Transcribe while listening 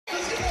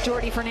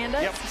Jordi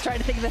Fernandez was trying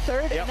to think of the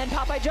third, and then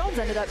Popeye Jones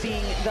ended up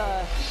being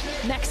the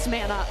next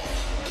man up.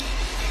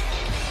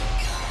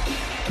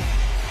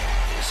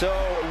 So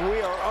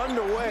we are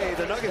underway.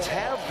 The Nuggets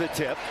have the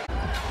tip.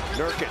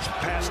 Nurkic,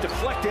 pass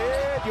deflected.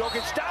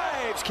 Jokic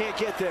dives, can't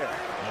get there.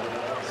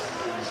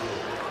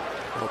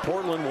 Well,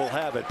 Portland will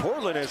have it.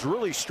 Portland has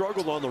really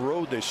struggled on the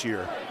road this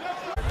year.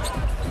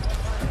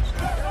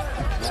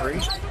 Murray,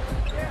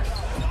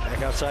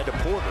 back outside to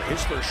Porter.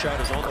 His first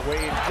shot is on the way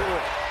and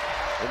good.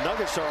 The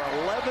Nuggets are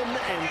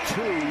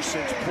 11-2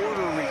 since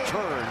Porter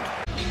returned.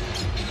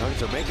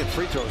 Nuggets are making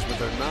free throws, but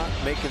they're not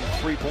making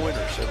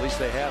three-pointers. At least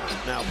they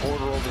haven't. Now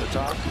Porter over the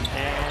top,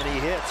 and he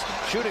hits.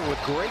 Shooting with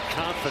great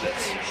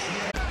confidence.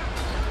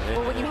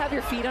 Well, when you have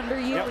your feet under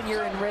you and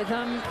you're in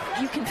rhythm,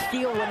 you can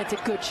feel when it's a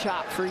good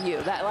shot for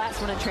you. That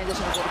last one in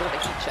transition was a little bit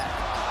of a heat check.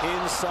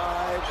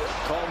 Inside,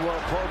 Caldwell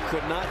Pope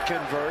could not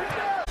convert.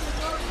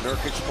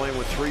 Nurkic playing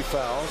with 3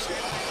 fouls.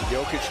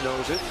 Jokic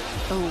knows it.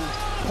 Oh.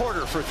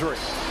 Porter for 3.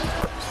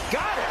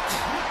 Got it!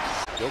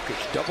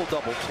 Jokic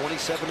double-double,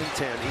 27 and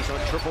 10. He's on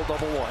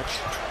triple-double watch.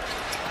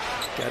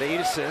 Got 8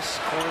 assists.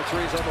 Corner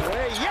 3 is on the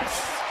way.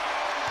 Yes!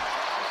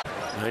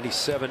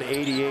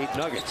 97-88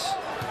 Nuggets.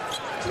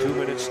 2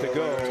 minutes to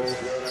go.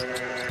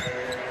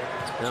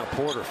 Now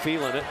Porter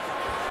feeling it.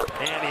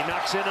 And he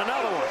knocks in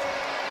another one.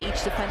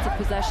 Each defensive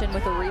possession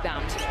with a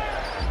rebound.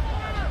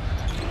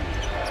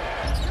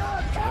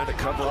 Trying to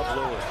cover up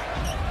Lillard.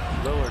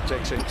 Lillard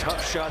takes a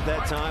tough shot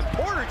that time.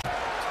 Porter.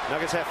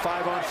 Nuggets have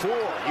 5 on 4.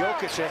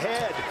 Jokic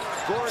ahead.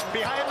 Gordon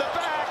behind the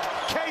back.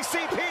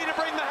 KCP to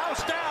bring the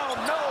house down.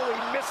 No,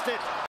 he missed it.